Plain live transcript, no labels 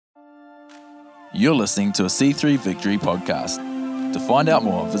You're listening to a C3 Victory podcast. To find out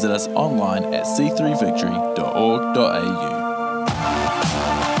more, visit us online at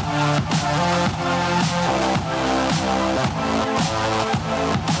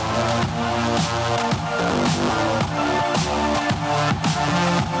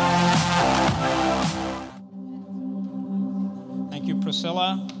Thank you,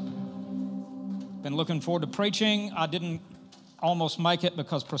 Priscilla. Been looking forward to preaching. I didn't almost make it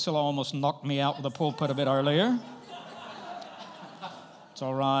because Priscilla almost knocked me out with the pulpit a bit earlier. It's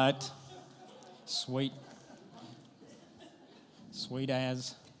all right. Sweet. Sweet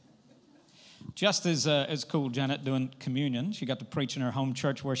as. Just as cool, Janet doing communion. She got to preach in her home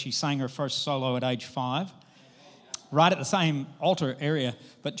church where she sang her first solo at age 5. Right at the same altar area,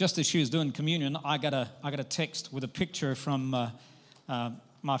 but just as she was doing communion, I got a text with a picture from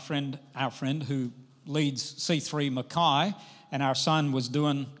our friend who leads C3 Mackay, and our son was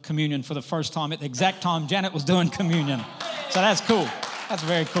doing communion for the first time at the exact time Janet was doing communion. So that's cool. That's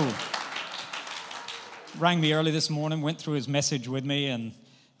very cool. Rang me early this morning, went through his message with me, and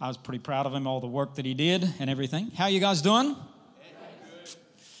I was pretty proud of him, all the work that he did and everything. How you guys doing?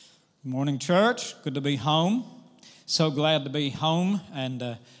 Good morning, church. Good to be home. So glad to be home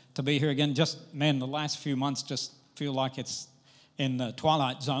and to be here again. The last few months just feel like it's in the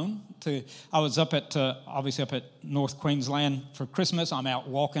twilight zone. I was obviously up at North Queensland for Christmas. I'm out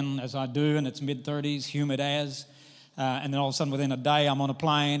walking as I do, and it's mid-30s, humid as. And then all of a sudden, within a day, I'm on a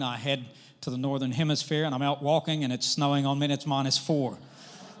plane. I head to the northern hemisphere, and I'm out walking, and it's snowing on me, and it's -4.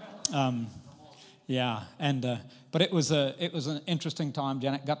 But it was an interesting time.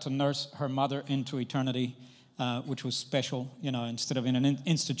 Janet got to nurse her mother into eternity, which was special, instead of in an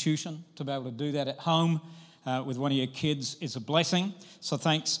institution. To be able to do that at home with one of your kids is a blessing. So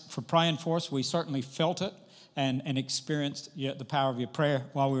thanks for praying for us. We certainly felt it and experienced the power of your prayer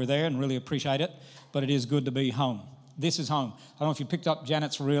while we were there, and really appreciate it. But it is good to be home. This is home. I don't know if you picked up,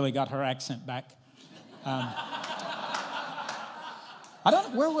 Janet's really got her accent back. I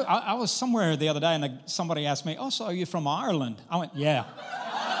was somewhere the other day, and somebody asked me, "Oh, so are you from Ireland?" I went, "Yeah."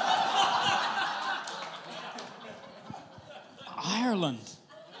 Ireland.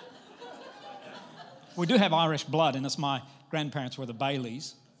 We do have Irish blood, and my grandparents were the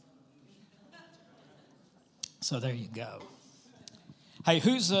Baileys. So there you go. Hey,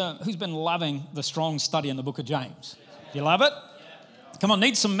 who's been loving the strong study in the book of James? You love it? Come on,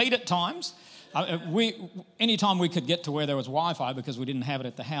 need some meat at times. Anytime we could get to where there was Wi-Fi, because we didn't have it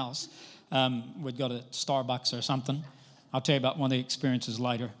at the house, we'd go to Starbucks or something. I'll tell you about one of the experiences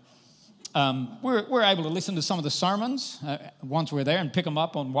later. We're able to listen to some of the sermons once we're there and pick them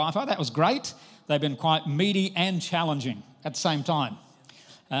up on Wi-Fi. That was great. They've been quite meaty and challenging at the same time.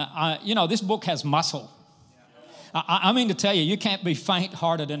 This book has muscle. I mean to tell you, you can't be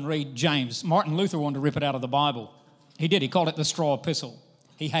faint-hearted and read James. Martin Luther wanted to rip it out of the Bible. He did. He called it the straw epistle.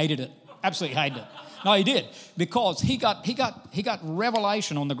 He hated it. Absolutely hated it. No, he did, because he got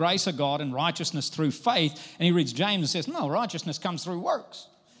revelation on the grace of God and righteousness through faith, and he reads James and says, no, righteousness comes through works.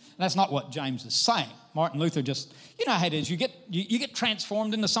 And that's not what James is saying. Martin Luther just, how it is, you get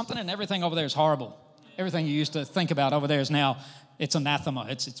transformed into something, and everything over there is horrible. Everything you used to think about over there is now, it's anathema,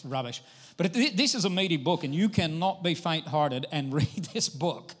 it's rubbish. But this is a meaty book, and you cannot be faint-hearted and read this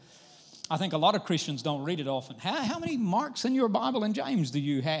book. I think a lot of Christians don't read it often. How many marks in your Bible in James do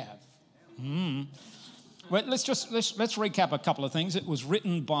you have? Well, let's recap a couple of things. It was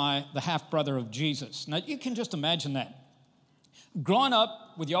written by the half-brother of Jesus. Now, you can just imagine that. Growing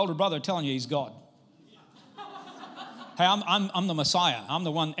up with your older brother telling you he's God. Hey, I'm the Messiah. I'm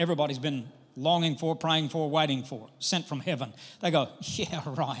the one everybody's been longing for, praying for, waiting for, sent from heaven. They go, yeah,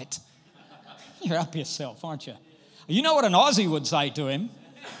 right. You're up yourself, aren't you? You know what an Aussie would say to him?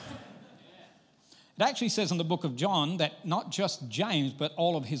 It actually says in the book of John that not just James, but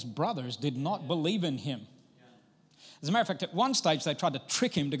all of his brothers did not believe in him. As a matter of fact, at one stage, they tried to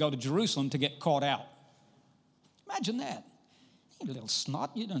trick him to go to Jerusalem to get caught out. Imagine that. You little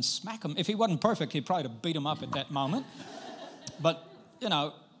snot, you didn't smack him. If he wasn't perfect, he'd probably have beat him up at that moment. But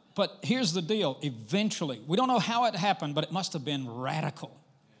here's the deal. Eventually, we don't know how it happened, but it must have been radical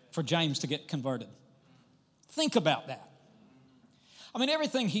for James to get converted. Think about that. I mean,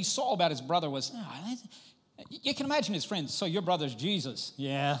 everything he saw about his brother was, you can imagine his friends. So your brother's Jesus.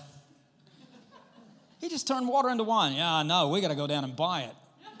 Yeah. He just turned water into wine. Yeah, I know. We got to go down and buy it.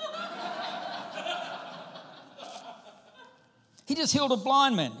 He just healed a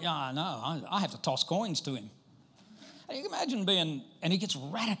blind man. Yeah, I know. I have to toss coins to him. And you can imagine and he gets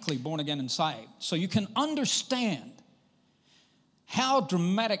radically born again and saved. So you can understand how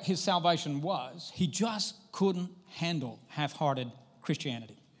dramatic his salvation was. He just couldn't handle half-hearted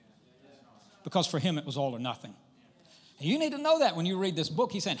Christianity. because for him it was all or nothing. And you need to know that when you read this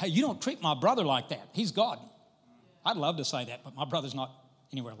book. He's saying, hey, you don't treat my brother like that. He's God. I'd love to say that, but my brother's not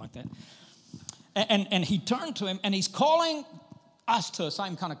anywhere like that. And he turned to him, and he's calling us to the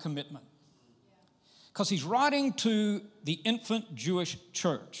same kind of commitment. Because he's writing to the infant Jewish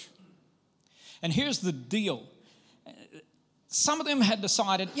church. And here's the deal. Some of them had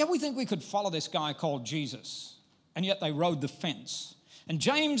decided, yeah, we think we could follow this guy called Jesus. And yet they rode the fence. And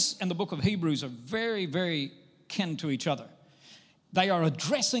James and the book of Hebrews are very, very kin to each other. They are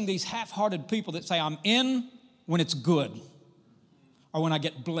addressing these half-hearted people that say, I'm in when it's good, or when I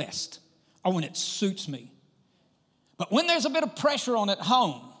get blessed, or when it suits me. But when there's a bit of pressure on at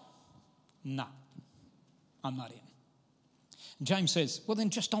home, no, I'm not in. And James says, well, then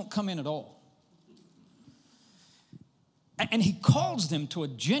just don't come in at all. And he calls them to a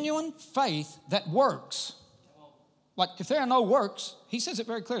genuine faith that works. Like, if there are no works, he says it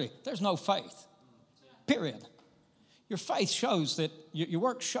very clearly, there's no faith, period. Your faith shows that, your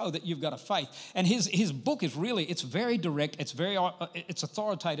works show that you've got a faith. And his book is really, it's very direct, it's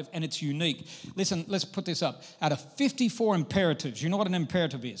authoritative, and it's unique. Listen, let's put this up. Out of 54 imperatives, you know what an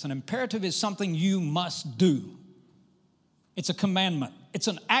imperative is? An imperative is something you must do. It's a commandment. It's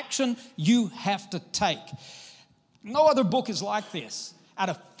an action you have to take. No other book is like this. Out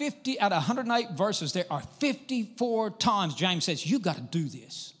of 108 verses, there are 54 times James says, you've got to do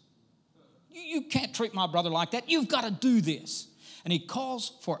this. You can't treat my brother like that. You've got to do this. And he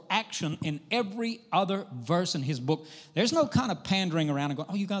calls for action in every other verse in his book. There's no kind of pandering around and going,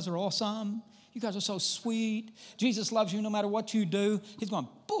 oh, you guys are awesome. You guys are so sweet. Jesus loves you no matter what you do. He's going,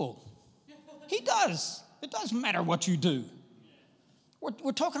 bull. He does. It doesn't matter what you do.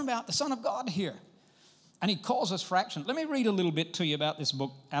 We're talking about the Son of God here. And he calls us for action. Let me read a little bit to you about this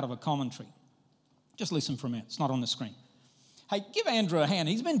book out of a commentary. Just listen for a minute. It's not on the screen. Hey, give Andrew a hand.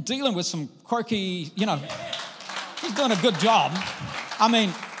 He's been dealing with some quirky, he's doing a good job. I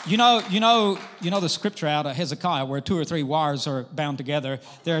mean, you know the scripture out of Hezekiah where 2 or 3 wires are bound together,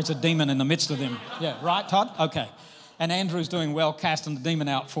 there's a demon in the midst of them. Yeah, right, Todd? Okay. And Andrew's doing well casting the demon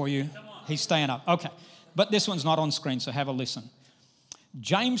out for you. He's staying up. Okay. But this one's not on screen, so have a listen.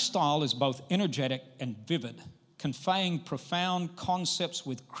 James' style is both energetic and vivid, conveying profound concepts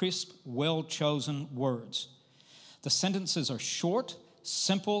with crisp, well-chosen words. The sentences are short,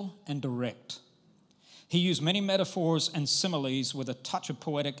 simple, and direct. He used many metaphors and similes with a touch of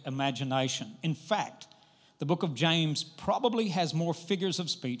poetic imagination. In fact, the book of James probably has more figures of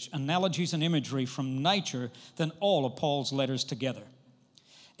speech, analogies, and imagery from nature than all of Paul's letters together.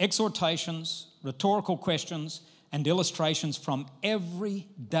 Exhortations, rhetorical questions, and illustrations from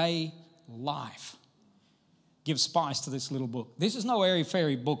everyday life give spice to this little book. This is no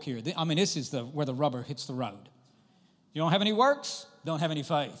airy-fairy book here. I mean, this is where the rubber hits the road. You don't have any works, don't have any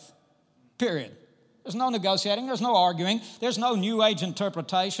faith. Period. There's no negotiating, there's no arguing, there's no New Age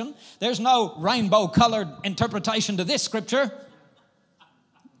interpretation, there's no rainbow-colored interpretation to this scripture.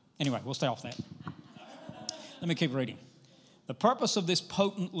 Anyway, we'll stay off that. Let me keep reading. The purpose of this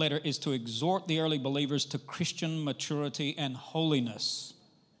potent letter is to exhort the early believers to Christian maturity and holiness.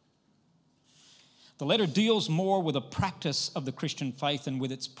 The letter deals more with a practice of the Christian faith than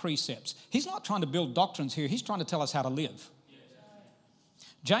with its precepts. He's not trying to build doctrines here. He's trying to tell us how to live.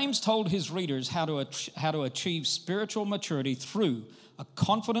 James told his readers how to achieve spiritual maturity through a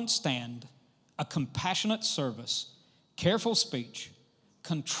confident stand, a compassionate service, careful speech,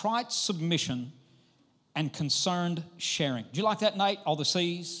 contrite submission, and concerned sharing. Do you like that, Nate? All the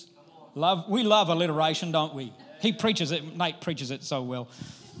C's? We love alliteration, don't we? He preaches it. Nate preaches it so well.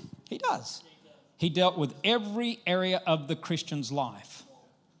 He does. He dealt with every area of the Christian's life.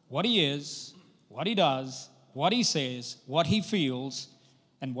 What he is, what he does, what he says, what he feels,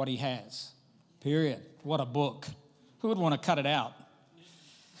 and what he has. Period. What a book. Who would want to cut it out?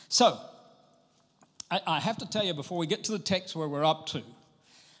 So, I have to tell you before we get to the text where we're up to,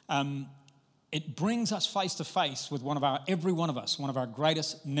 it brings us face to face with every one of us, one of our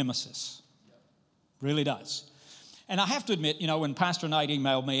greatest nemesis. Really does. And I have to admit, when Pastor Nate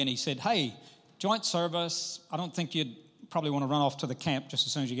emailed me and he said, hey, joint service, I don't think you'd probably want to run off to the camp just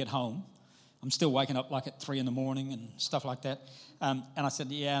as soon as you get home. I'm still waking up like at 3 a.m. and stuff like that. And I said,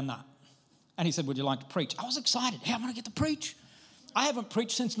 yeah, nah. And he said, would you like to preach? I was excited. Hey, I'm going to get to preach. I haven't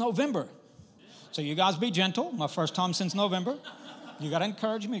preached since November. So you guys be gentle. My first time since November. You got to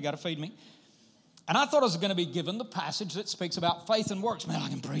encourage me. You got to feed me. And I thought I was going to be given the passage that speaks about faith and works. Man, I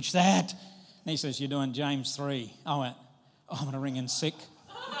can preach that. And he says, you're doing James 3. I went, I'm going to ring in sick.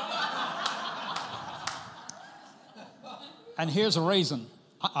 And here's a reason.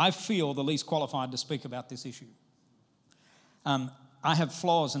 I feel the least qualified to speak about this issue. I have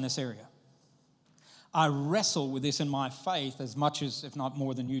flaws in this area. I wrestle with this in my faith as much as, if not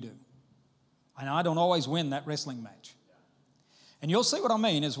more than you do. And I don't always win that wrestling match. And you'll see what I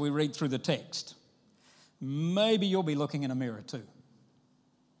mean as we read through the text. Maybe you'll be looking in a mirror too,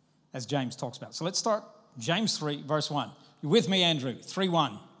 as James talks about. So let's start James 3, verse 1. You with me, Andrew?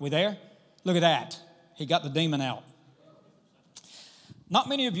 3:1. We there? Look at that. He got the demon out. Not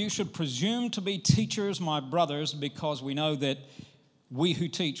many of you should presume to be teachers, my brothers, because we know that we who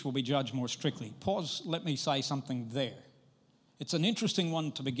teach will be judged more strictly. Pause, let me say something there. It's an interesting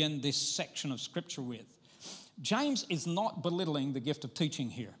one to begin this section of Scripture with. James is not belittling the gift of teaching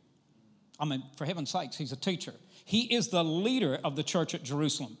here. I mean, for heaven's sakes, he's a teacher. He is the leader of the church at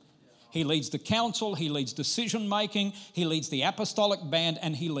Jerusalem. He leads the council, he leads decision-making, he leads the apostolic band,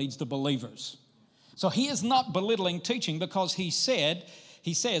 and he leads the believers. So he is not belittling teaching because he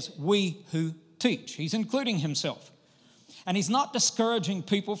says, we who teach. He's including himself. And he's not discouraging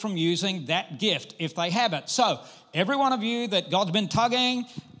people from using that gift if they have it. So every one of you that God's been tugging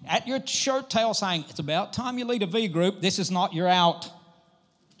at your shirt tail saying, it's about time you lead a V group, this is not your out.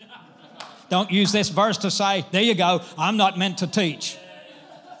 Don't use this verse to say, there you go, I'm not meant to teach.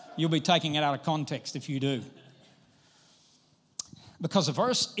 You'll be taking it out of context if you do. Because the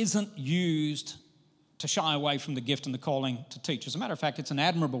verse isn't used to shy away from the gift and the calling to teach. As a matter of fact, it's an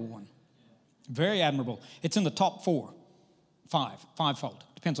admirable one. Very admirable. It's in the top fivefold.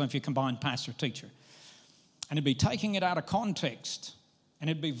 Depends on if you combine pastor, teacher. And it'd be taking it out of context, and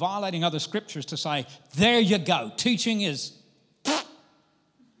it'd be violating other scriptures to say, there you go, teaching is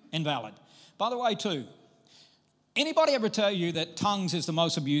invalid. By the way, too, anybody ever tell you that tongues is the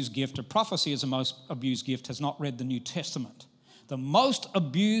most abused gift or prophecy is the most abused gift has not read the New Testament? The most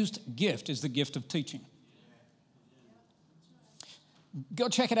abused gift is the gift of teaching. Go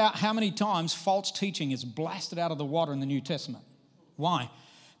check it out how many times false teaching is blasted out of the water in the New Testament. Why?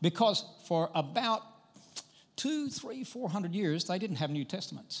 Because for about 200, 300, 400 years, they didn't have New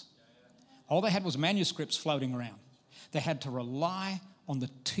Testaments. All they had was manuscripts floating around. They had to rely on the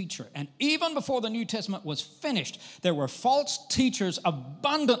teacher. And even before the New Testament was finished, there were false teachers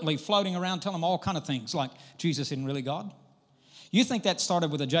abundantly floating around telling them all kind of things like Jesus isn't really God. You think that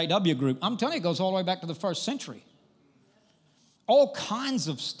started with a JW group. I'm telling you, it goes all the way back to the first century. All kinds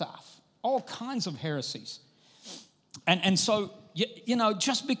of stuff, all kinds of heresies. And so, you know,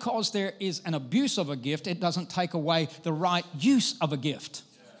 just because there is an abuse of a gift, it doesn't take away the right use of a gift.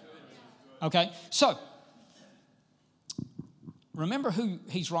 Okay? So, remember who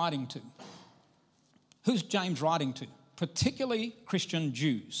he's writing to. Who's James writing to? Particularly Christian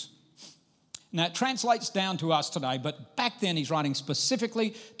Jews. Now, it translates down to us today, but back then he's writing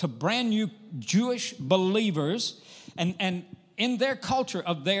specifically to brand new Jewish believers. And in their culture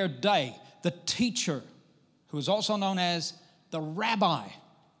of their day, the teacher, who is also known as the rabbi,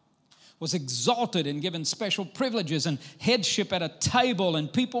 was exalted and given special privileges and headship at a table,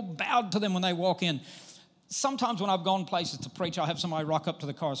 and people bowed to them when they walk in. Sometimes when I've gone places to preach, I'll have somebody rock up to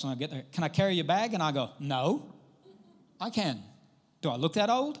the car, so I get there, can I carry your bag? And I go, no, I can. Do I look that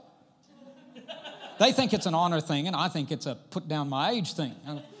old? They think it's an honor thing, and I think it's a put down my age thing.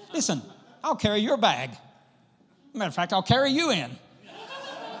 Listen, I'll carry your bag. Matter of fact, I'll carry you in.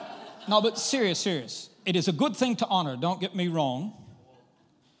 No, but serious. It is a good thing to honor, don't get me wrong.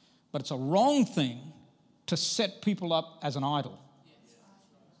 But it's a wrong thing to set people up as an idol.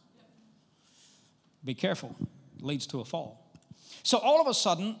 Be careful. It leads to a fall. So all of a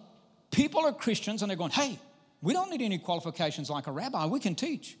sudden, people are Christians and they're going, hey, we don't need any qualifications like a rabbi. We can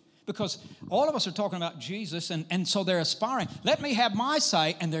teach. Because all of us are talking about Jesus, and so they're aspiring. Let me have my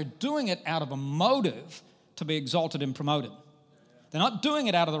say, and they're doing it out of a motive to be exalted and promoted. They're not doing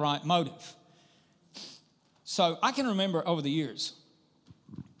it out of the right motive. So I can remember over the years,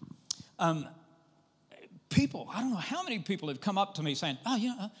 people, I don't know how many people have come up to me saying, oh, you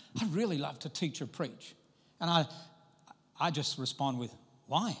know, I really love to teach or preach. And I just respond with,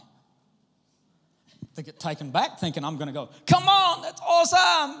 why? They get taken back thinking I'm going to go, come on, that's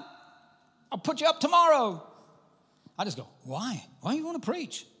awesome. I'll put you up tomorrow. I just go, why? Why do you want to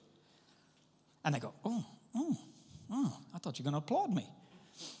preach? And they go, oh, I thought you were going to applaud me.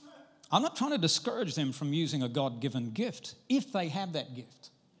 I'm not trying to discourage them from using a God-given gift if they have that gift.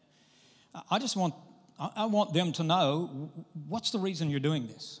 I want them to know, what's the reason you're doing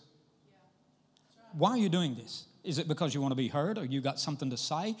this? Why are you doing this? Is it because you want to be heard, or you got something to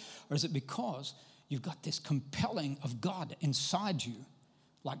say? Or is it because you've got this compelling of God inside you?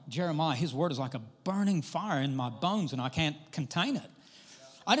 Like Jeremiah, his word is like a burning fire in my bones and I can't contain it.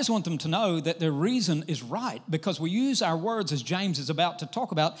 I just want them to know that their reason is right, because we use our words, as James is about to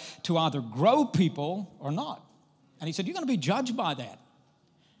talk about, to either grow people or not. And he said, you're going to be judged by that.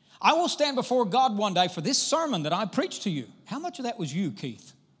 I will stand before God one day for this sermon that I preached to you. How much of that was you,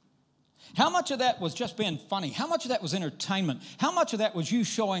 Keith? How much of that was just being funny? How much of that was entertainment? How much of that was you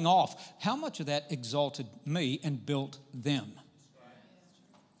showing off? How much of that exalted me and built them?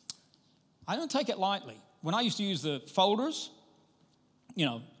 I don't take it lightly. When I used to use the folders,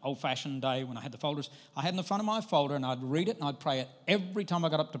 old-fashioned day when I had the folders, I had in the front of my folder, and I'd read it and I'd pray it every time I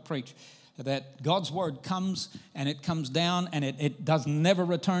got up to preach, that God's word comes and it comes down and it does never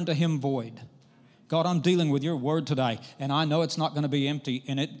return to him void. God, I'm dealing with your word today, and I know it's not going to be empty,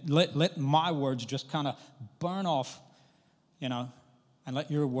 and let my words just kind of burn off, and let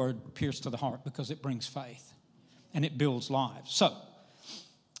your word pierce to the heart, because it brings faith and it builds lives. So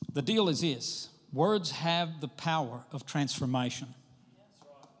the deal is this: words have the power of transformation.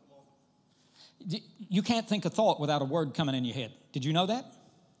 You can't think a thought without a word coming in your head. Did you know that?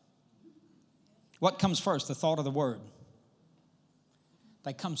 What comes first, the thought or the word?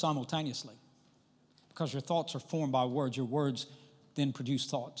 They come simultaneously, because your thoughts are formed by words. Your words then produce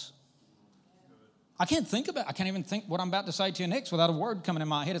thoughts. I can't even think what I'm about to say to you next without a word coming in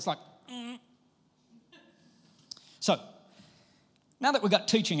my head. It's like, So, now that we've got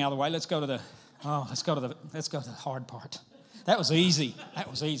teaching out of the way, let's go to the hard part. That was easy.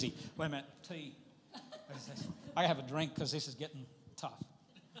 Wait a minute, tea. What is this? I have a drink because this is getting tough.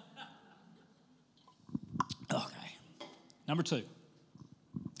 Okay. Number 2.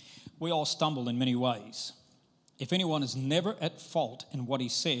 We all stumble in many ways. If anyone is never at fault in what he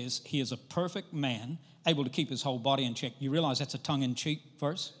says, he is a perfect man, able to keep his whole body in check. You realize that's a tongue-in-cheek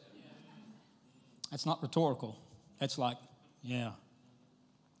verse? That's not rhetorical. That's like, yeah.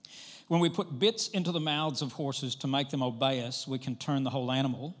 When we put bits into the mouths of horses to make them obey us, we can turn the whole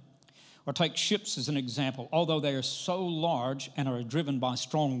animal. Or take ships as an example. Although they are so large and are driven by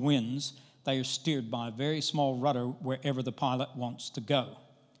strong winds, they are steered by a very small rudder wherever the pilot wants to go.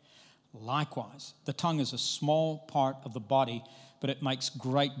 Likewise, the tongue is a small part of the body, but it makes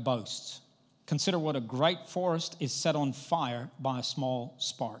great boasts. Consider what a great forest is set on fire by a small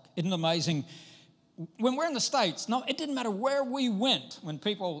spark. Isn't it amazing? When we're in the States, no, it didn't matter where we went. When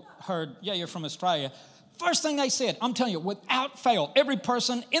people heard, yeah, you're from Australia, first thing they said, I'm telling you, without fail, every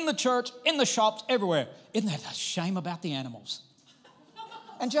person in the church, in the shops, everywhere, isn't that a shame about the animals?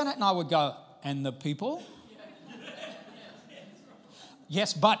 And Janet and I would go, and the people?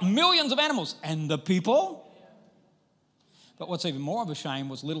 Yes, but millions of animals. And the people? But what's even more of a shame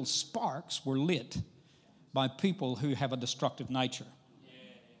was little sparks were lit by people who have a destructive nature.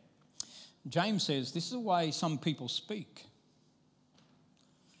 James says this is the way some people speak.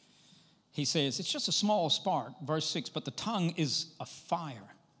 He says it's just a small spark, verse 6, but the tongue is a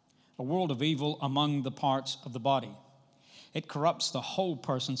fire, a world of evil among the parts of the body. It corrupts the whole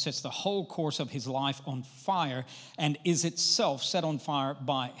person, sets the whole course of his life on fire, and is itself set on fire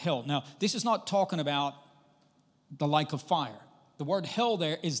by hell. Now, this is not talking about the lake of fire. The word hell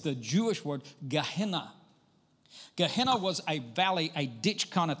there is the Jewish word Gehenna. Gehenna was a valley, a ditch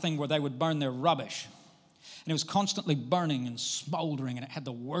kind of thing where they would burn their rubbish. And it was constantly burning and smoldering, and it had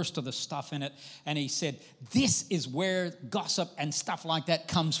the worst of the stuff in it. And he said, this is where gossip and stuff like that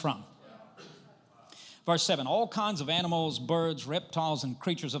comes from. Verse 7, all kinds of animals, birds, reptiles, and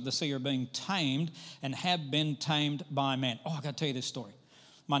creatures of the sea are being tamed and have been tamed by man. Oh, I got to tell you this story.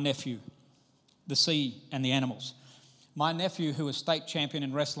 My nephew, the sea and the animals. My nephew, who was state champion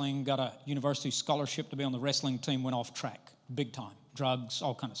in wrestling, got a university scholarship to be on the wrestling team, went off track, big time, drugs,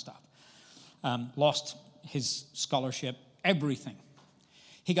 all kind of stuff. Lost his scholarship, everything.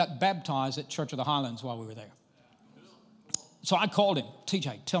 He got baptized at Church of the Highlands while we were there. So I called him,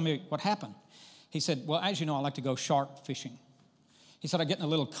 TJ, tell me what happened. He said, well, as you know, I like to go shark fishing. He said, I get in a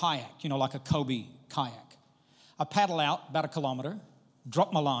little kayak, like a Kobe kayak. I paddle out about 1 kilometer,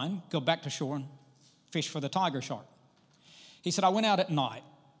 drop my line, go back to shore and fish for the tiger shark. He said, I went out at night.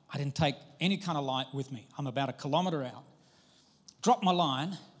 I didn't take any kind of light with me. I'm about 1 kilometer out. Dropped my line,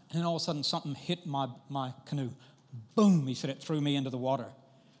 and then all of a sudden something hit my canoe. Boom, he said, it threw me into the water.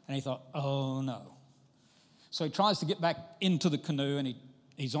 And he thought, oh no. So he tries to get back into the canoe, and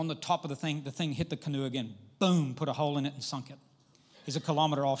he's on the top of the thing hit the canoe again. Boom, put a hole in it and sunk it. He's 1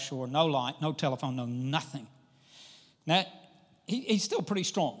 kilometer offshore, no light, no telephone, no nothing. Now, he's still pretty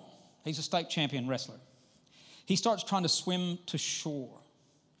strong. He's a state champion wrestler. He starts trying to swim to shore.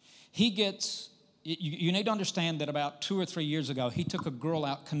 You need to understand that about 2 or 3 years ago, he took a girl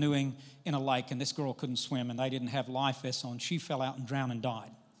out canoeing in a lake, and this girl couldn't swim, and they didn't have life vests on. She fell out and drowned and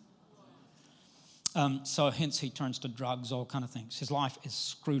died. So hence he turns to drugs, all kind of things. His life is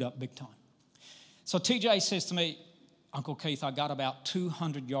screwed up big time. So TJ says to me, Uncle Keith, I got about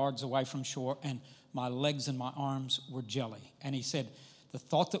 200 yards away from shore, and my legs and my arms were jelly. And he said, the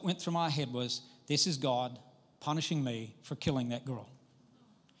thought that went through my head was, this is God punishing me for killing that girl.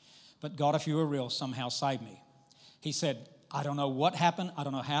 But God, if you were real, somehow save me. He said, I don't know what happened. I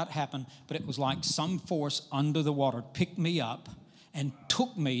don't know how it happened, but it was like some force under the water picked me up and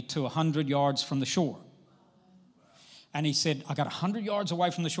took me to 100 yards from the shore. And he said, I got 100 yards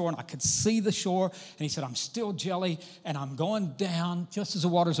away from the shore and I could see the shore. And he said, I'm still jelly and I'm going down. Just as the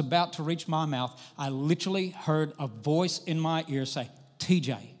water's about to reach my mouth, I literally heard a voice in my ear say,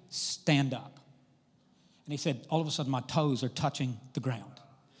 TJ, stand up. And he said, all of a sudden my toes are touching the ground.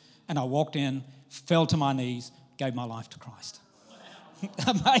 And I walked in, fell to my knees, gave my life to Christ.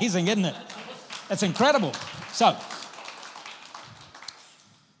 Amazing, isn't it? That's incredible. So,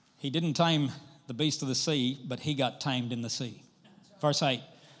 he didn't tame the beast of the sea, but he got tamed in the sea. Verse 8,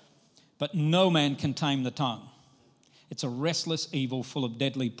 but no man can tame the tongue. It's a restless evil full of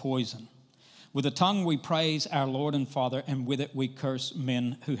deadly poison. With the tongue we praise our Lord and Father, and with it we curse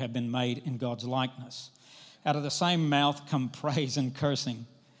men who have been made in God's likeness. Out of the same mouth come praise and cursing.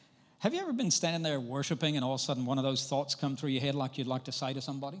 Have you ever been standing there worshiping and all of a sudden one of those thoughts come through your head like you'd like to say to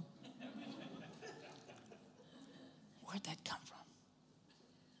somebody? Where'd that come from?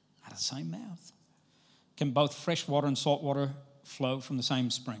 Out of the same mouth. Can both fresh water and salt water flow from the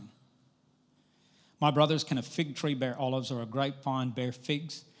same spring? My brothers, can a fig tree bear olives or a grapevine bear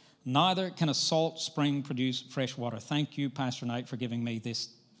figs? Neither can a salt spring produce fresh water. Thank you, Pastor Nate, for giving me this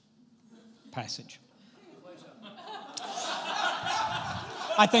passage.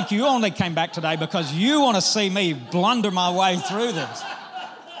 I think you only came back today because you want to see me blunder my way through this.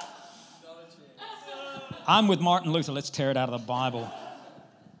 I'm with Martin Luther. Let's tear it out of the Bible.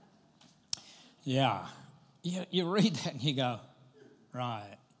 Yeah. You read that and you go,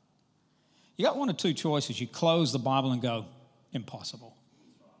 right. You got one of two choices. You close the Bible and go, impossible.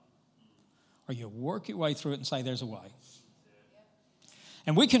 Or you work your way through it and say, there's a way.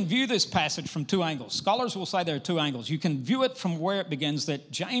 And we can view this passage from two angles. Scholars will say there are two angles. You can view it from where it begins,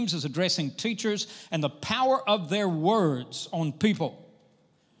 that James is addressing teachers and the power of their words on people.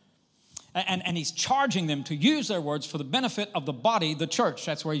 And he's charging them to use their words for the benefit of the body, the church.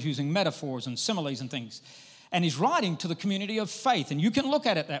 That's where he's using metaphors and similes and things. And he's writing to the community of faith. And you can look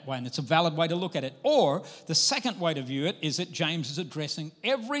at it that way, and it's a valid way to look at it. Or the second way to view it is that James is addressing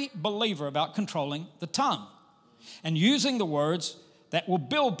every believer about controlling the tongue and using the words that will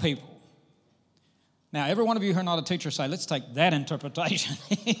build people. Now, every one of you who are not a teacher say, let's take that interpretation.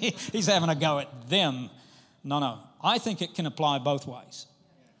 He's having a go at them. No. I think it can apply both ways.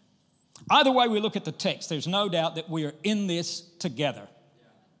 Either way we look at the text, there's no doubt that we are in this together.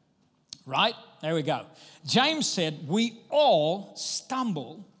 Right? There we go. James said we all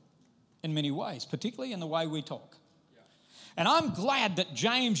stumble in many ways, particularly in the way we talk. And I'm glad that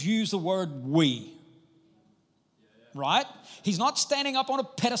James used the word we. Right? He's not standing up on a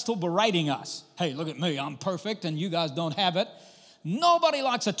pedestal berating us. Hey, look at me, I'm perfect and you guys don't have it. Nobody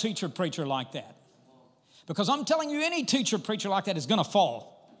likes a teacher preacher like that. Because I'm telling you, any teacher preacher like that is going to fall.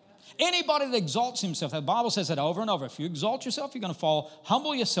 Anybody that exalts himself, the Bible says that over and over. If you exalt yourself, you're going to fall.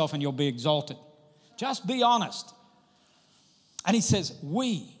 Humble yourself and you'll be exalted. Just be honest. And he says,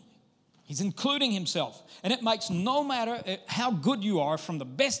 we. He's including himself. And it makes no matter how good you are, from the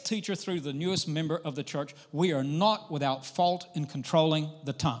best teacher through the newest member of the church, we are not without fault in controlling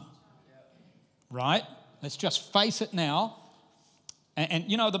the tongue. Right? Let's just face it now.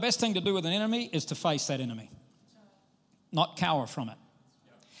 And you know, the best thing to do with an enemy is to face that enemy, not cower from it.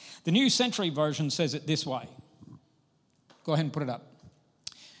 The New Century Version says it this way. Go ahead and put it up.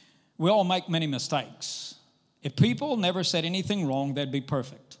 We all make many mistakes. If people never said anything wrong, they'd be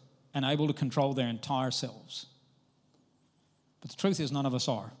perfect and able to control their entire selves. But the truth is, none of us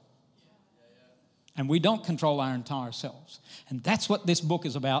are. And we don't control our entire selves. And that's what this book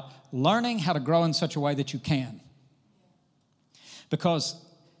is about, learning how to grow in such a way that you can. Because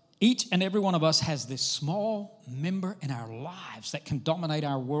each and every one of us has this small member in our lives that can dominate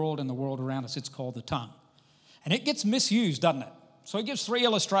our world and the world around us. It's called the tongue. And it gets misused, doesn't it? So he gives 3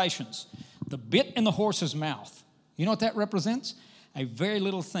 illustrations. The bit in the horse's mouth. You know what that represents? A very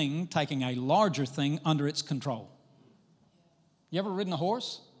little thing taking a larger thing under its control. You ever ridden a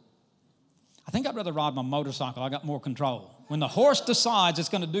horse? I think I'd rather ride my motorcycle. I got more control. When the horse decides it's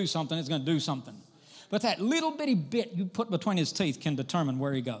going to do something, it's going to do something. But that little bitty bit you put between his teeth can determine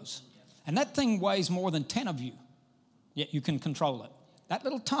where he goes. And that thing weighs more than 10 of you, yet you can control it. That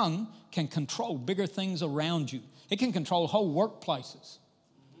little tongue can control bigger things around you. It can control whole workplaces.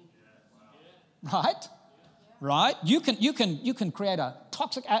 Right? Right? You can create a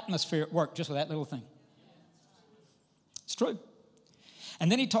toxic atmosphere at work just with that little thing. It's true. And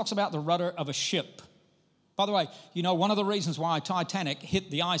then he talks about the rudder of a ship. By the way, you know one of the reasons why Titanic hit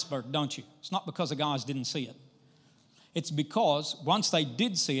the iceberg, don't you? It's not because the guys didn't see it. It's because once they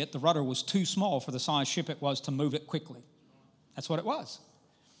did see it, the rudder was too small for the size ship it was to move it quickly. That's what it was.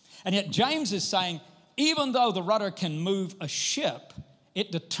 And yet James is saying, even though the rudder can move a ship,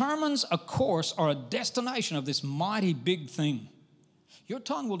 it determines a course or a destination of this mighty big thing. Your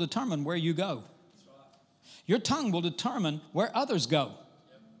tongue will determine where you go. Your tongue will determine where others go.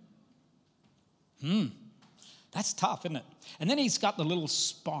 That's tough, isn't it? And then he's got the little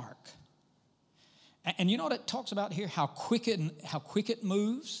spark. And you know what it talks about here? How quick it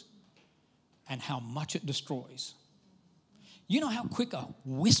moves and how much it destroys. You know how quick a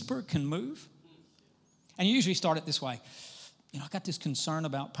whisper can move? And you usually start it this way. You know, I got this concern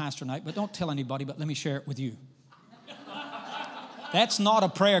about Pastor Nate, but don't tell anybody, but let me share it with you. That's not a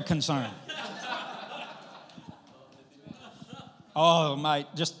prayer concern. Oh, mate,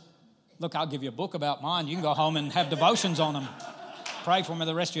 just look, I'll give you a book about mine. You can go home and have devotions on them. Pray for me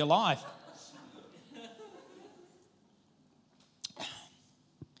the rest of your life.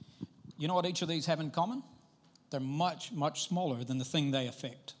 You know what each of these have in common? They're much, much smaller than the thing they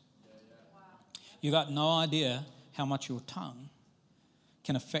affect. You got no idea how much your tongue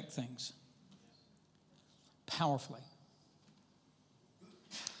can affect things powerfully.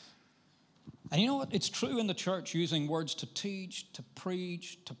 And you know what? It's true in the church, using words to teach, to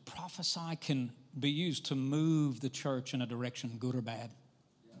preach, to prophesy can be used to move the church in a direction, good or bad.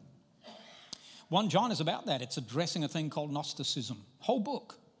 1 John is about that. It's addressing a thing called Gnosticism. Whole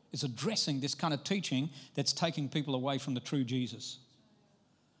book is addressing this kind of teaching that's taking people away from the true Jesus.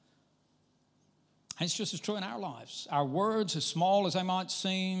 And it's just as true in our lives. Our words, as small as they might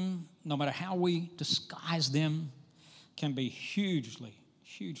seem, no matter how we disguise them, can be hugely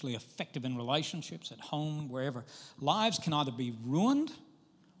effective in relationships, at home, wherever. Lives can either be ruined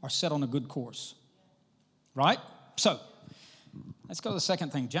or set on a good course. Right? So, let's go to the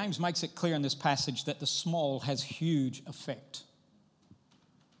second thing. James makes it clear in this passage that the small has huge effect.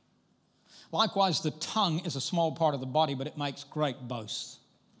 Likewise, the tongue is a small part of the body, but it makes great boasts.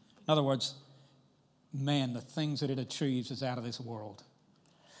 In other words, man, the things that it achieves is out of this world.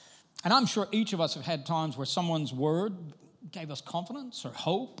 And I'm sure each of us have had times where someone's word gave us confidence or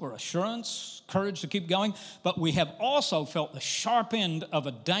hope or assurance, courage to keep going, but we have also felt the sharp end of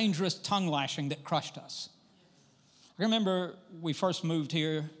a dangerous tongue lashing that crushed us. I remember we first moved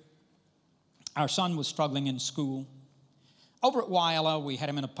here, our son was struggling in school. Over at Whyalla, we had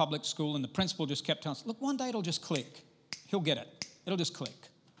him in a public school, and the principal just kept telling us, look, one day it'll just click. He'll get it. It'll just click.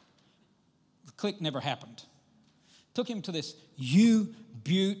 The click never happened. Took him to this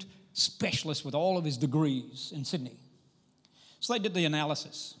Butte specialist with all of his degrees in Sydney. So they did the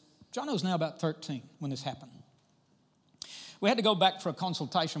analysis. Jono was now about 13 when this happened. We had to go back for a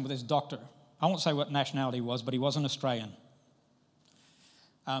consultation with his doctor. I won't say what nationality he was, but he was an Australian.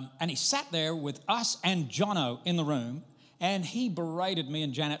 And he sat there with us and Jono in the room, and he berated me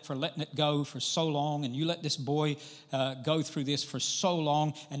and Janet for letting it go for so long, and you let this boy go through this for so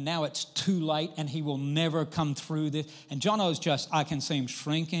long, and now it's too late, and he will never come through this. And Jono's just, I can see him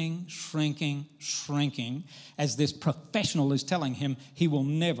shrinking, as this professional is telling him he will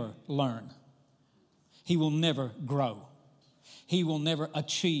never learn. He will never grow. He will never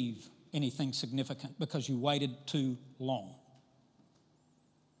achieve anything significant because you waited too long.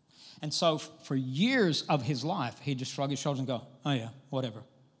 And so for years of his life, he'd just shrug his shoulders and go, oh yeah, whatever.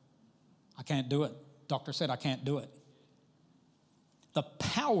 I can't do it. Doctor said I can't do it. The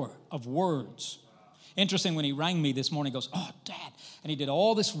power of words. Interesting, when he rang me this morning, he goes, oh, Dad. And he did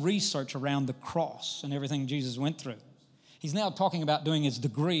all this research around the cross and everything Jesus went through. He's now talking about doing his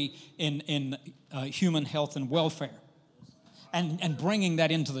degree in human health and welfare and bringing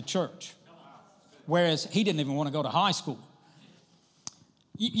that into the church. Whereas he didn't even want to go to high school.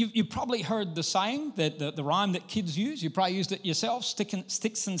 You probably heard the saying, that the rhyme that kids use. You probably used it yourself.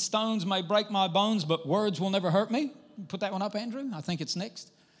 Sticks and stones may break my bones, but words will never hurt me. Put that one up, Andrew. I think it's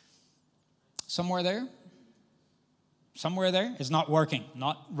next. Somewhere there. It's not working,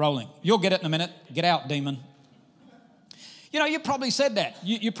 not rolling. You'll get it in a minute. Get out, demon. You know, you probably said that.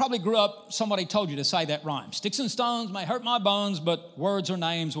 You probably grew up, somebody told you to say that rhyme. Sticks and stones may hurt my bones, but words or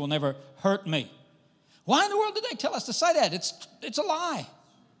names will never hurt me. Why in the world did they tell us to say that? It's a lie.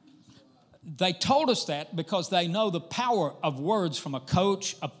 They told us that because they know the power of words from a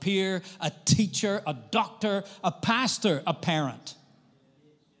coach, a peer, a teacher, a doctor, a pastor, a parent.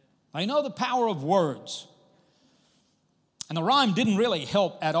 They know the power of words. And the rhyme didn't really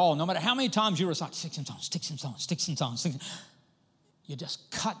help at all. No matter how many times you recite, sticks and stones, sticks and stones, sticks and stones. You just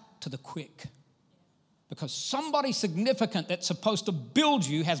cut to the quick. because somebody significant that's supposed to build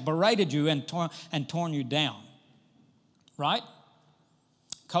you has berated you and torn you down. Right?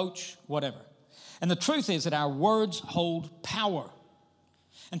 Coach, whatever. And the truth is that our words hold power.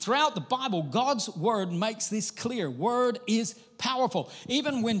 And throughout the Bible, God's word makes this clear. Word is powerful.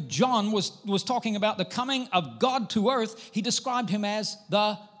 Even when John was talking about the coming of God to earth, he described him as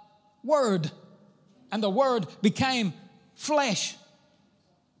the Word. And the Word became flesh.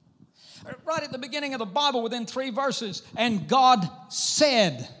 Right at the beginning of the Bible, within 3 verses, and God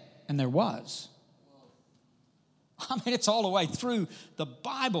said, and there was. I mean, it's all the way through the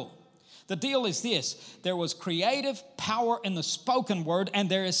Bible. The deal is this: there was creative power in the spoken word, and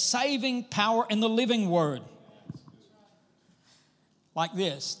there is saving power in the living word. Like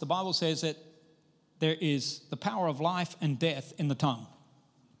this, the Bible says that there is the power of life and death in the tongue.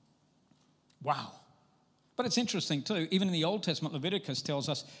 Wow. But it's interesting too, even in the Old Testament, Leviticus tells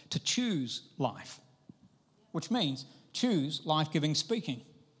us to choose life, which means choose life-giving speaking.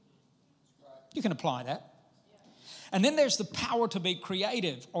 You can apply that. And then there's the power to be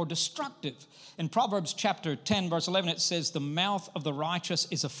creative or destructive. In Proverbs chapter 10, verse 11, it says, the mouth of the righteous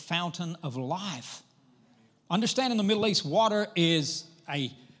is a fountain of life. Understand, in the Middle East, water is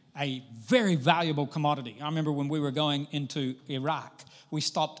a very valuable commodity. I remember when we were going into Iraq, we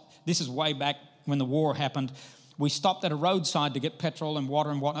stopped, this is way back when the war happened, we stopped at a roadside to get petrol and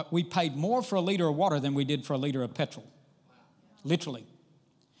water and whatnot. We paid more for a liter of water than we did for a liter of petrol. Literally.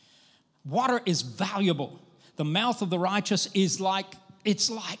 Water is valuable. The mouth of the righteous is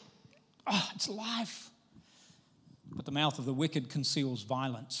it's life. But the mouth of the wicked conceals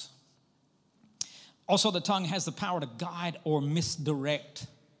violence. Also, the tongue has the power to guide or misdirect.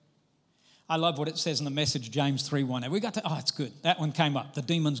 I love what it says in the Message, James 3:1. It's good. That one came up. The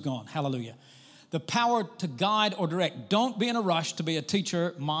demon's gone. Hallelujah. The power to guide or direct. Don't be in a rush to be a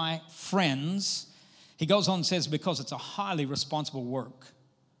teacher, my friends. He goes on and says, because it's a highly responsible work.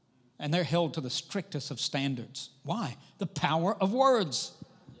 And they're held to the strictest of standards. Why? The power of words.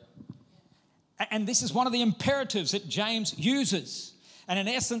 And this is one of the imperatives that James uses. And in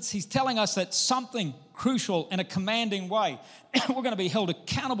essence, he's telling us that something crucial in a commanding way. We're going to be held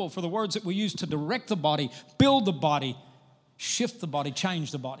accountable for the words that we use to direct the body, build the body, shift the body,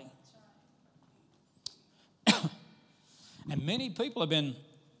 change the body. And many people have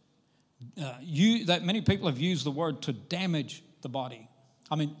used the word to damage the body.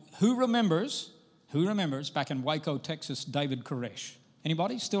 I mean, who remembers back in Waco, Texas, David Koresh?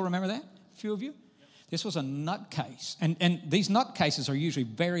 Anybody still remember that? A few of you? This was a nutcase. And these nutcases are usually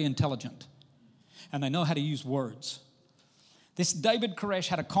very intelligent. And they know how to use words. This David Koresh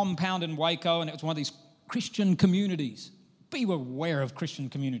had a compound in Waco, and it was one of these Christian communities. Be aware of Christian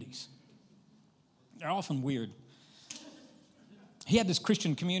communities. They're often weird. He had this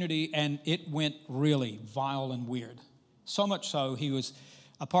Christian community, and it went really vile and weird. So much so, he was,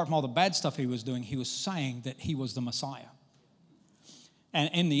 apart from all the bad stuff he was doing, he was saying that he was the Messiah. And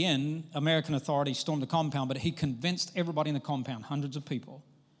in the end, American authorities stormed the compound, but he convinced everybody in the compound, hundreds of people,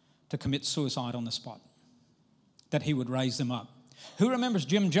 to commit suicide on the spot, that he would raise them up. Who remembers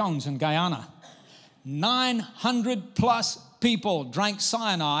Jim Jones in Guyana? 900 plus people drank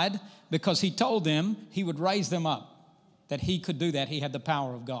cyanide because he told them he would raise them up, that he could do that. He had the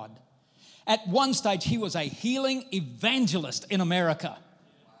power of God. At one stage, he was a healing evangelist in America.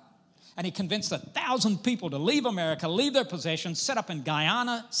 And he convinced 1,000 people to leave America, leave their possessions, set up in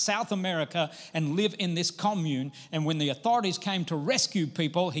Guyana, South America, and live in this commune. And when the authorities came to rescue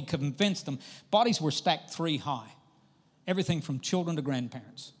people, he convinced them. Bodies were stacked 3 high. Everything from children to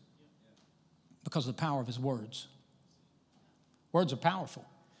grandparents. Because of the power of his words. Words are powerful.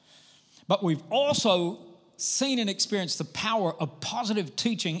 But we've also seen and experienced the power of positive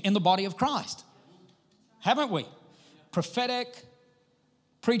teaching in the body of Christ. Haven't we? Prophetic,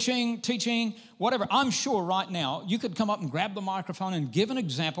 preaching, teaching, whatever. I'm sure right now you could come up and grab the microphone and give an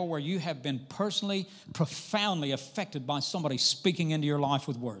example where you have been personally, profoundly affected by somebody speaking into your life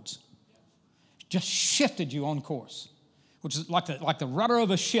with words. Just shifted you on course, which is like the rudder of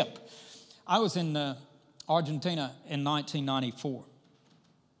a ship. I was in Argentina in 1994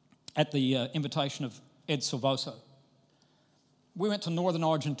 at the invitation of Ed Silvoso. We went to northern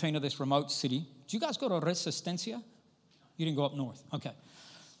Argentina, this remote city. Did you guys go to Resistencia? You didn't go up north. Okay.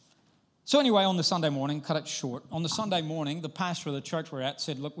 So anyway, on the Sunday morning, cut it short, on the Sunday morning, the pastor of the church we're at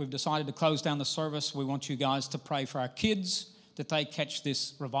said, look, we've decided to close down the service. We want you guys to pray for our kids that they catch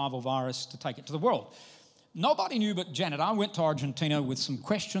this revival virus to take it to the world. Nobody knew but Janet. I went to Argentina with some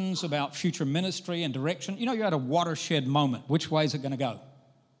questions about future ministry and direction. You know, you're at a watershed moment. Which way is it going to go?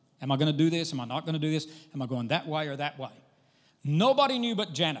 Am I going to do this? Am I not going to do this? Am I going that way or that way? Nobody knew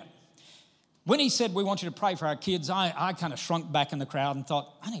but Janet. When he said, we want you to pray for our kids, I kind of shrunk back in the crowd and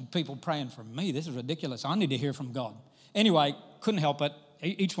thought, I need people praying for me. This is ridiculous. I need to hear from God. Anyway, couldn't help it.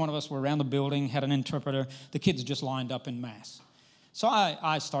 Each one of us were around the building, had an interpreter. The kids just lined up in mass. So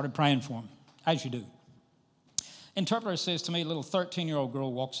I started praying for them, as you do. Interpreter says to me, a little 13-year-old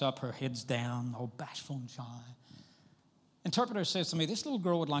girl walks up, her head's down, all bashful and shy. Interpreter says to me, this little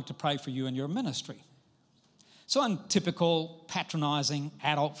girl would like to pray for you in your ministry. So in typical patronizing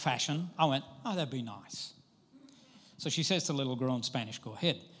adult fashion, I went, oh, that'd be nice. So she says to the little girl in Spanish, go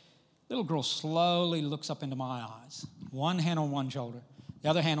ahead. Little girl slowly looks up into my eyes, one hand on one shoulder, the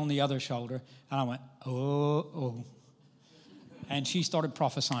other hand on the other shoulder, and I went, oh. And she started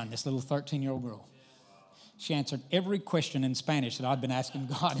prophesying, this little 13-year-old girl. She answered every question in Spanish that I'd been asking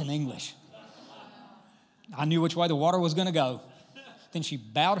God in English. I knew which way the water was going to go. Then she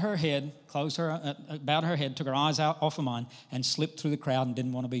bowed her head, took her eyes out off of mine, and slipped through the crowd and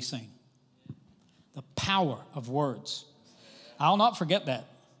didn't want to be seen. The power of words. I'll not forget that.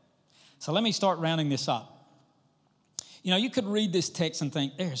 So let me start rounding this up. You know, you could read this text and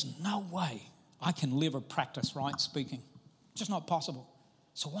think, there's no way I can live or practice right speaking. It's just not possible.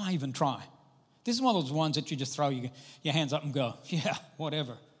 So why even try? This is one of those ones that you just throw your hands up and go, yeah,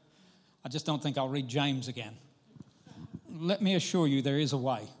 whatever. I just don't think I'll read James again. Let me assure you there is a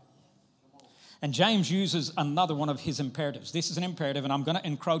way. And James uses another one of his imperatives. This is an imperative, and I'm going to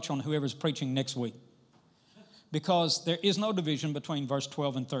encroach on whoever's preaching next week. Because there is no division between verse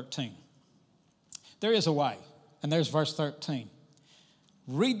 12 and 13. There is a way, and there's verse 13.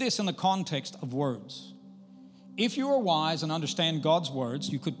 Read this in the context of words. If you are wise and understand God's words,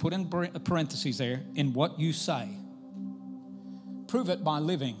 you could put in parentheses there, in what you say. Prove it by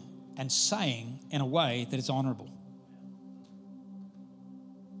living and saying in a way that is honorable.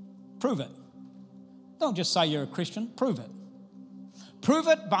 Prove it. Don't just say you're a Christian. Prove it. Prove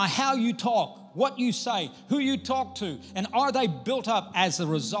it by how you talk, what you say, who you talk to, and are they built up as a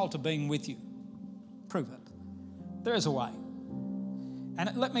result of being with you? Prove it. There is a way.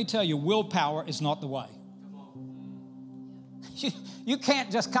 And let me tell you, willpower is not the way. You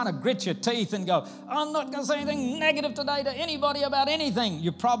can't just kind of grit your teeth and go, I'm not going to say anything negative today to anybody about anything.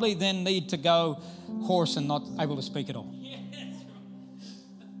 You probably then need to go hoarse and not able to speak at all.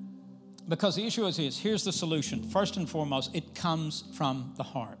 Because the issue is this, here's the solution. First and foremost, it comes from the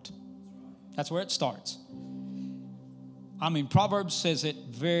heart. That's where it starts. I mean, Proverbs says it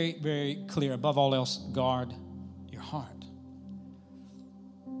very, very clear. Above all else, guard your heart.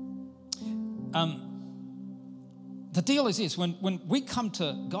 The deal is this, when we come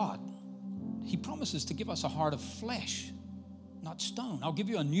to God, He promises to give us a heart of flesh, not stone. I'll give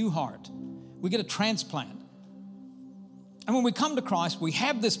you a new heart. We get a transplant. And when we come to Christ, we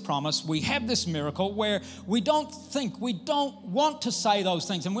have this promise, we have this miracle where we don't want to say those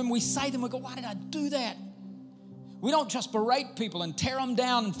things. And when we say them, we go, why did I do that? We don't just berate people and tear them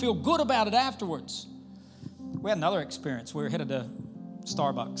down and feel good about it afterwards. We had another experience. We were headed to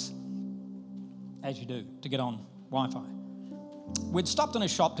Starbucks, as you do, to get on Wi-Fi. We'd stopped in a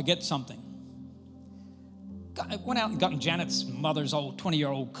shop to get something. Went out and got in Janet's mother's old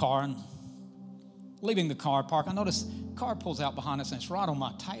 20-year-old car, and leaving the car park, I noticed a car pulls out behind us and it's right on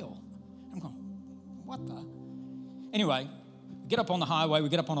my tail. I'm going, what the? Anyway, we get up on the highway, we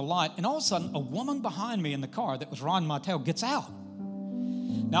get up on a light, and all of a sudden, a woman behind me in the car that was riding my tail gets out.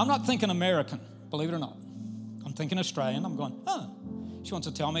 Now, I'm not thinking American, believe it or not. I'm thinking Australian. I'm going, she wants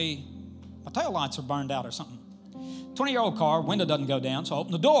to tell me my tail lights are burned out or something. 20-year-old car, window doesn't go down, so I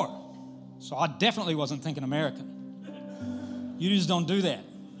open the door. So I definitely wasn't thinking American. You just don't do that.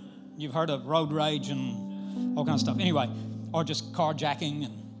 You've heard of road rage and all kinds of stuff. Anyway, or just carjacking.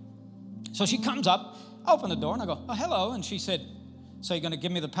 And so she comes up, I open the door, and I go, oh, hello. And she said, so you're going to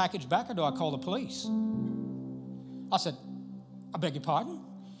give me the package back or do I call the police? I said, I beg your pardon?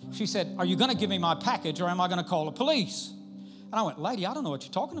 She said, are you going to give me my package or am I going to call the police? And I went, lady, I don't know what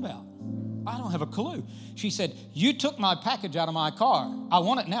you're talking about. I don't have a clue. She said, you took my package out of my car. I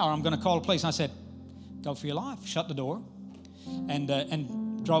want it now or I'm going to call the police. And I said, go for your life. Shut the door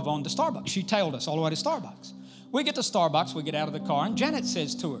and drove on to Starbucks. She tailed us all the way to Starbucks. We get to Starbucks. We get out of the car. And Janet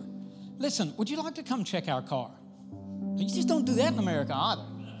says to her, listen, would you like to come check our car? You just don't do that in America either.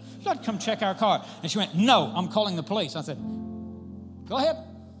 Would you like to come check our car? And she went, no, I'm calling the police. I said, go ahead.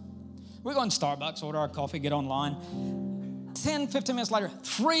 We go in Starbucks, order our coffee, get online. 10, 15 minutes later,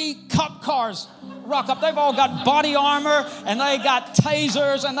 3 cop cars rock up. They've all got body armor, and they got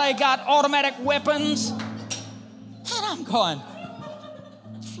tasers, and they got automatic weapons. And I'm going,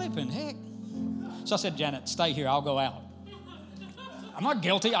 flipping heck. So I said, Janet, stay here. I'll go out. I'm not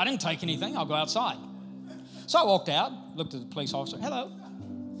guilty. I didn't take anything. I'll go outside. So I walked out, looked at the police officer. Hello.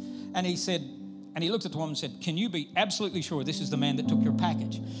 And he said, and he looked at the woman and said, can you be absolutely sure this is the man that took your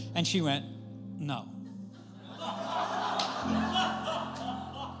package? And she went, no.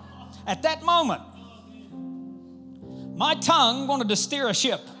 At that moment, my tongue wanted to steer a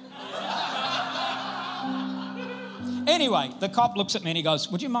ship. Anyway, the cop looks at me and he goes,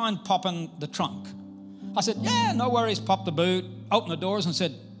 would you mind popping the trunk? I said, yeah, no worries. Popped the boot, opened the doors and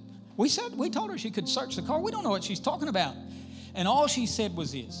said, we told her she could search the car. We don't know what she's talking about. And all she said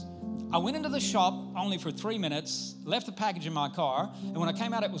was this. I went into the shop only for 3 minutes, left the package in my car, and when I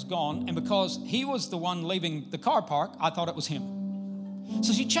came out, it was gone. And because he was the one leaving the car park, I thought it was him.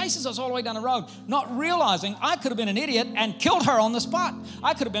 So she chases us all the way down the road, not realizing I could have been an idiot and killed her on the spot.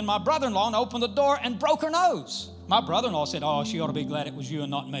 I could have been my brother-in-law and opened the door and broke her nose. My brother-in-law said, oh, she ought to be glad it was you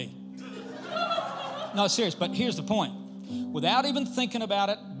and not me. No, serious, but here's the point. Without even thinking about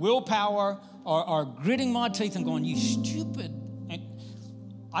it, willpower, or gritting my teeth and going, you stupid. And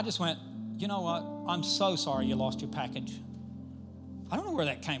I just went, you know what? I'm so sorry you lost your package. I don't know where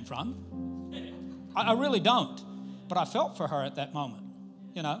that came from. I really don't. But I felt for her at that moment,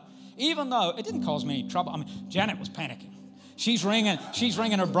 you know. Even though it didn't cause me any trouble. I mean, Janet was panicking. She's ringing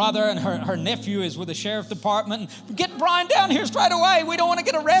her brother, and her nephew is with the sheriff department. And, get Brian down here straight away. We don't want to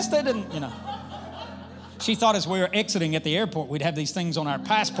get arrested. And, you know. She thought as we were exiting at the airport, we'd have these things on our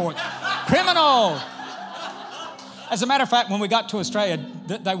passports. Criminal! As a matter of fact, when we got to Australia,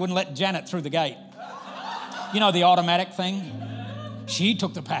 they wouldn't let Janet through the gate. You know, the automatic thing? She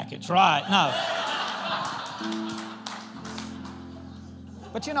took the package, right? No.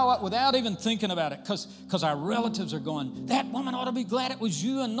 But you know what? Without even thinking about it, because our relatives are going, that woman ought to be glad it was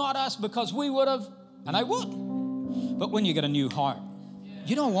you and not us because we would have, and they would. But when you get a new heart,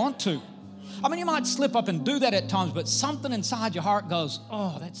 you don't want to. I mean, you might slip up and do that at times, but something inside your heart goes,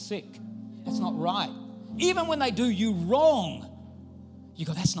 oh, that's sick. That's not right. Even when they do you wrong, you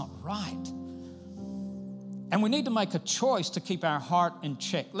go, that's not right. And we need to make a choice to keep our heart in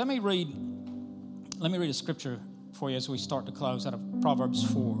check. Let me read a scripture for you as we start to close out of Proverbs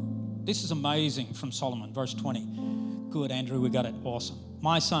 4. This is amazing from Solomon, verse 20. Good, Andrew, we got it. Awesome.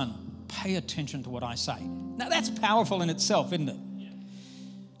 My son, pay attention to what I say. Now, that's powerful in itself, isn't it?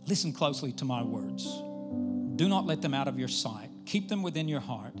 Listen closely to my words. Do not let them out of your sight. Keep them within your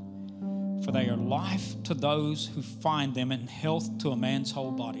heart, for they are life to those who find them and health to a man's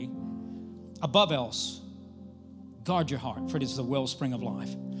whole body. Above else, guard your heart, for it is the wellspring of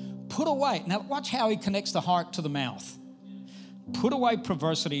life. Put away, now watch how he connects the heart to the mouth. Put away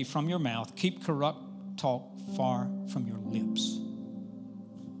perversity from your mouth. Keep corrupt talk far from your lips.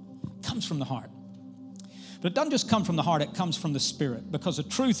 It comes from the heart. But it doesn't just come from the heart, it comes from the spirit. Because the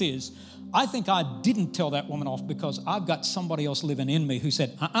truth is, I think I didn't tell that woman off because I've got somebody else living in me who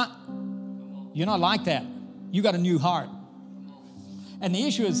said, you're not like that. You got a new heart. And the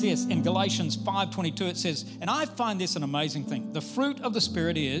issue is this, in Galatians 5:22 it says, and I find this an amazing thing. The fruit of the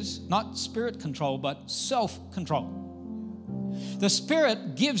Spirit is not spirit control, but self-control. The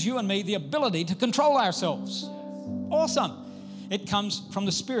Spirit gives you and me the ability to control ourselves. Awesome. It comes from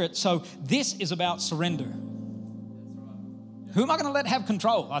the Spirit. So this is about surrender. Who am I going to let have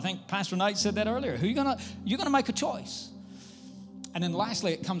control? I think Pastor Nate said that earlier. You're going to make a choice. And then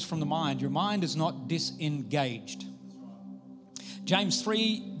lastly, it comes from the mind. Your mind is not disengaged. James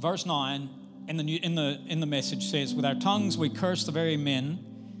 3 verse 9 in the message says, with our tongues we curse the very men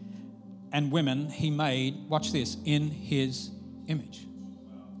and women he made, watch this, in his image. Do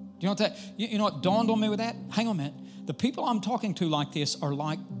you know what that? You know what dawned on me with that? Hang on a minute. The people I'm talking to like this are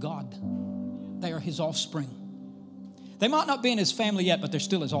like God. They are his offspring. They might not be in his family yet, but they're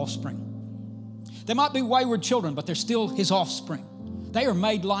still his offspring. They might be wayward children, but they're still his offspring. They are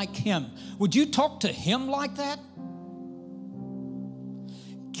made like him. Would you talk to him like that?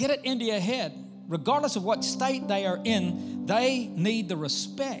 Get it into your head. Regardless of what state they are in, they need the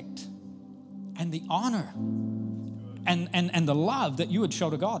respect and the honor and the love that you would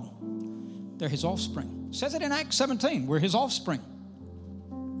show to God. They're his offspring. It says it in Acts 17. We're his offspring.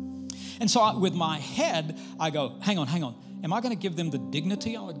 And so with my head, I go, hang on. Am I going to give them the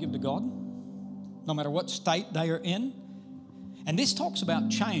dignity I would give to God? No matter what state they are in? And this talks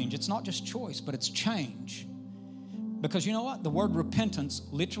about change. It's not just choice, but it's change. Because you know what? The word repentance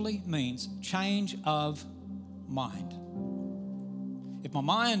literally means change of mind. If my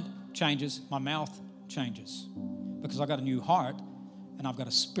mind changes, my mouth changes. Because I got a new heart and I've got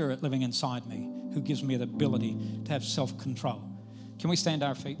a spirit living inside me who gives me the ability to have self-control. Can we stand to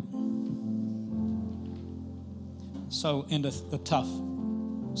our feet? So endeth the tough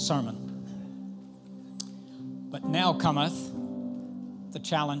sermon. But now cometh the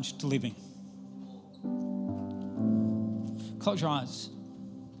challenge to living. Close your eyes.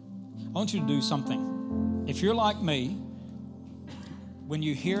 I want you to do something. If you're like me, when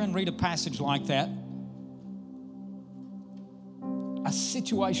you hear and read a passage like that, a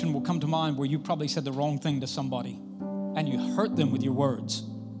situation will come to mind where you probably said the wrong thing to somebody and you hurt them with your words.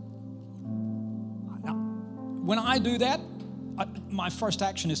 When I do that, my first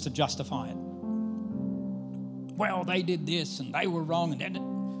action is to justify it. Well, they did this and they were wrong.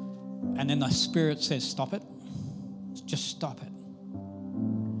 And then the Spirit says, stop it. Just stop it.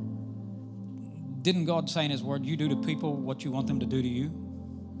 Didn't God say in His Word, you do to people what you want them to do to you?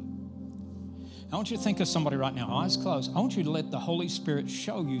 I want you to think of somebody right now, eyes closed. I want you to let the Holy Spirit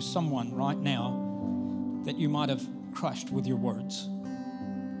show you someone right now that you might have crushed with your words.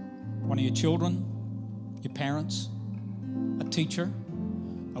 One of your children, your parents, a teacher,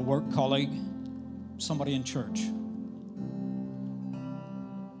 a work colleague, somebody in church.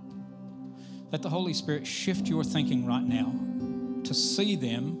 Let the Holy Spirit shift your thinking right now to see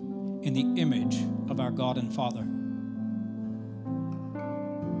them in the image of our God and Father.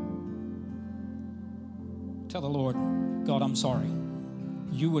 Tell the Lord, God, I'm sorry.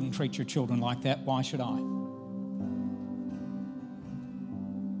 You wouldn't treat your children like that. Why should I?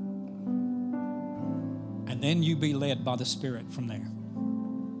 And then you be led by the Spirit from there.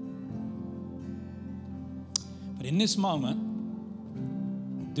 But in this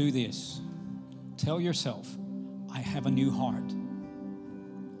moment, do this. Tell yourself, I have a new heart.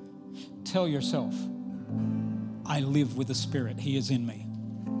 Tell yourself, I live with the Spirit. He is in me.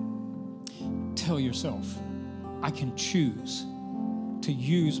 Tell yourself, I can choose to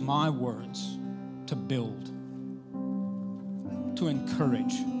use my words to build, to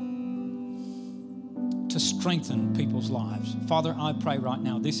encourage, to strengthen people's lives. Father, I pray right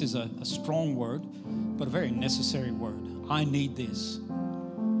now, this is a strong word, but a very necessary word. I need this.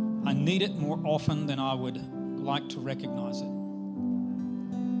 I need it more often than I would like to recognize it.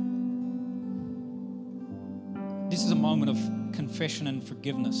 This is a moment of confession and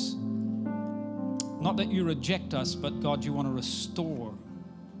forgiveness. Not that you reject us, but God, you want to restore,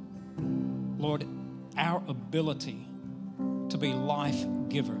 Lord, our ability to be life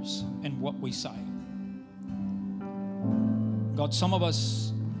givers in what we say. God, some of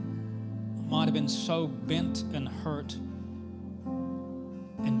us might have been so bent and hurt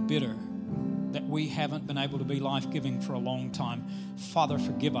and bitter that we haven't been able to be life-giving for a long time. Father,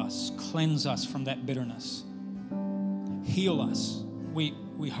 forgive us. Cleanse us from that bitterness. Heal us.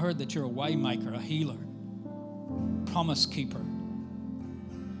 We heard that you're a way maker, a healer, promise keeper.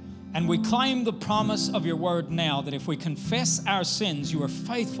 And we claim the promise of your word now that if we confess our sins, you are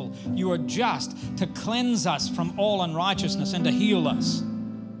faithful, you are just to cleanse us from all unrighteousness and to heal us.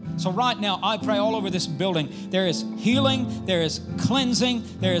 So right now, I pray all over this building, there is healing, there is cleansing,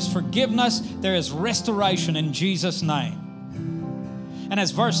 there is forgiveness, there is restoration in Jesus' name. And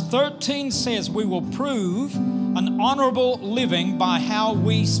as verse 13 says, we will prove an honorable living by how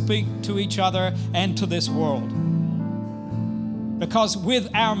we speak to each other and to this world. Because with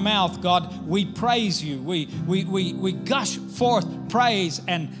our mouth, God, we praise you. We gush forth praise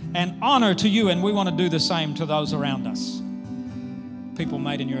and honor to you, and we want to do the same to those around us. People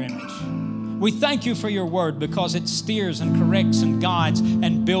made in your image. We thank you for your word because it steers and corrects and guides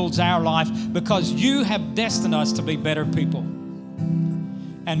and builds our life because you have destined us to be better people.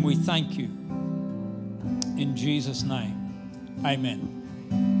 And we thank you. In Jesus' name, amen.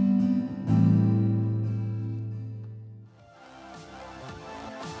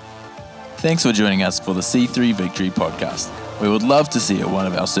 Thanks for joining us for the C3 Victory podcast. We would love to see you at one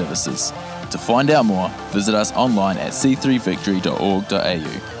of our services. To find out more, visit us online at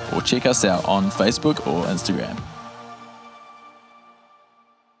c3victory.org.au or check us out on Facebook or Instagram.